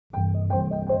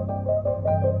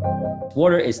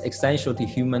Water is essential to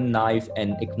human life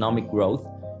and economic growth,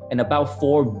 and about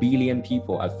 4 billion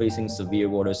people are facing severe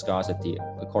water scarcity,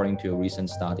 according to a recent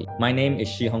study. My name is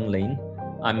Shihong Lin.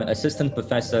 I'm an assistant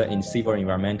professor in civil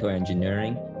environmental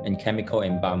engineering and chemical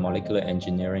and biomolecular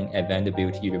engineering at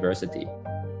Vanderbilt University.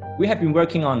 We have been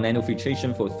working on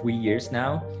nanofiltration for 3 years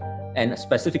now, and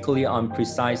specifically on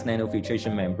precise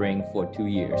nanofiltration membrane for 2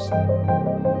 years.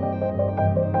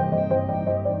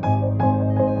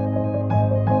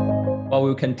 While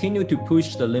we continue to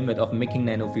push the limit of making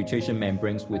nanofiltration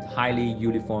membranes with highly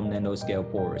uniform nanoscale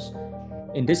pores,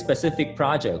 in this specific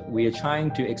project, we are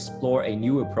trying to explore a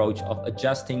new approach of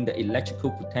adjusting the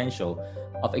electrical potential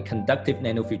of a conductive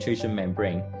nanofiltration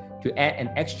membrane to add an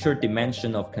extra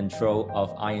dimension of control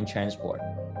of ion transport,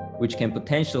 which can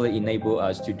potentially enable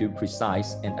us to do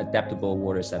precise and adaptable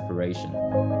water separation.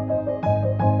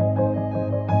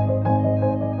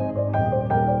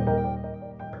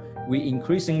 We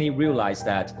increasingly realize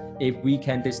that if we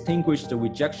can distinguish the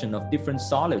rejection of different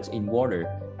solids in water,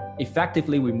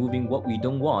 effectively removing what we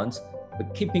don't want,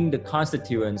 but keeping the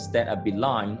constituents that are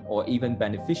benign or even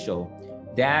beneficial,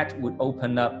 that would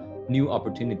open up new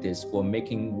opportunities for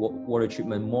making water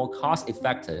treatment more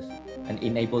cost-effective and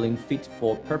enabling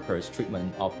fit-for-purpose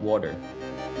treatment of water.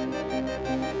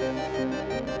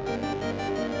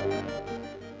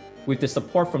 With the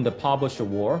support from the Busch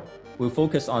Award, we'll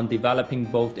focus on developing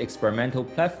both the experimental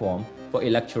platform for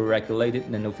electroregulated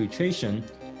nanofiltration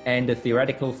and the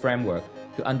theoretical framework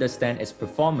to understand its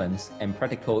performance and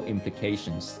practical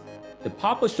implications. The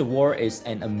Busch Award is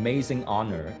an amazing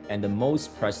honor and the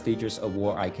most prestigious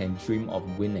award I can dream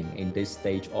of winning in this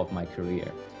stage of my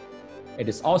career. It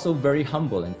is also very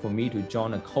humbling for me to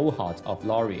join a cohort of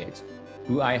laureates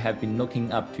who I have been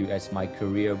looking up to as my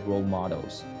career role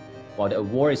models. While the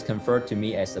award is conferred to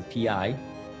me as a PI,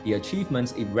 the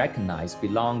achievements it recognizes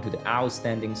belong to the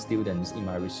outstanding students in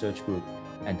my research group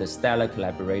and the stellar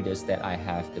collaborators that I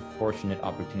have the fortunate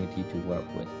opportunity to work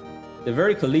with. The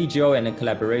very collegial and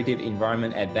collaborative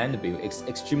environment at Vanderbilt is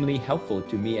extremely helpful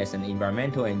to me as an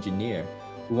environmental engineer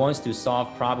who wants to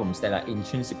solve problems that are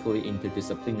intrinsically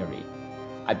interdisciplinary.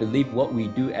 I believe what we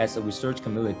do as a research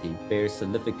community bears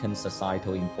significant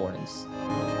societal importance.